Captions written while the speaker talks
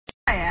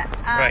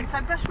Right. So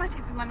I brushed my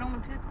teeth with my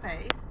normal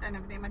toothpaste and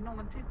everything, my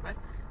normal toothbrush,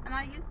 and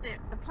I used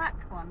the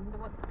Plaque one,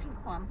 the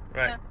pink one.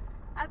 Right. So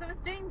as I was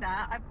doing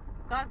that, I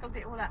gargled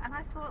it all out, and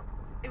I saw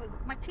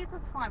my teeth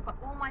was fine, but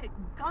all my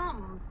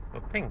gums Oh,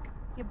 pink.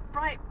 were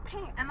bright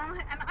pink, and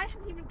I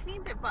hadn't even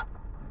cleaned it, but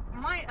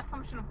my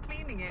assumption of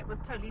cleaning it was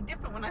totally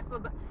different when I saw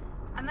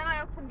and then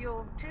I opened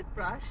your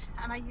toothbrush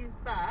and I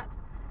used that,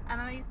 and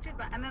then I used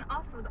toothbrush, and then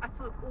afterwards I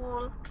saw it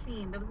all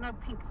clean. There was no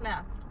pink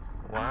left.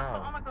 Wow. And I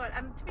thought, oh my god!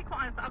 And to be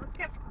quite honest, I was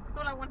skeptical because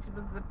all I wanted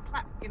was the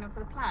plaque, for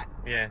the plaque.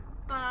 Yeah.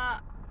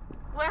 But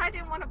where I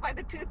didn't want to buy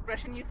the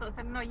toothbrush, and you sort of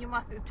said, no, you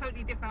must. It's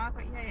totally different. I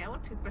thought, yeah, all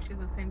toothbrushes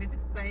are the same. They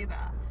just say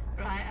that,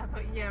 right? I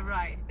thought, yeah,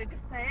 right. They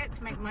just say it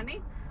to make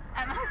money.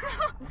 And I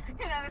thought,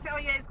 they say, oh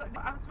yeah, it's got.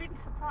 I was really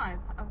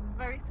surprised. I was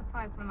very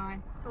surprised when I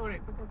saw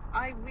it, because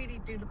I really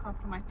do look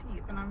after my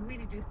teeth, and I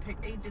really do take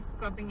ages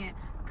scrubbing it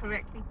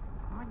correctly.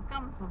 My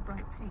gums were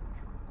bright pink.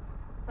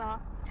 So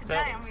today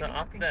I'm really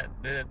after happy.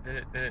 that,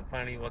 did it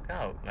finally work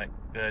out? Like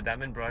the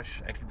diamond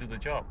brush actually do the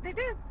job? They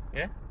do.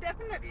 Yeah.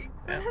 Definitely.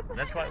 Yeah.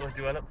 That's what it was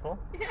developed for.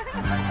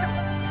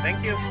 Yeah.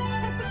 Thank you.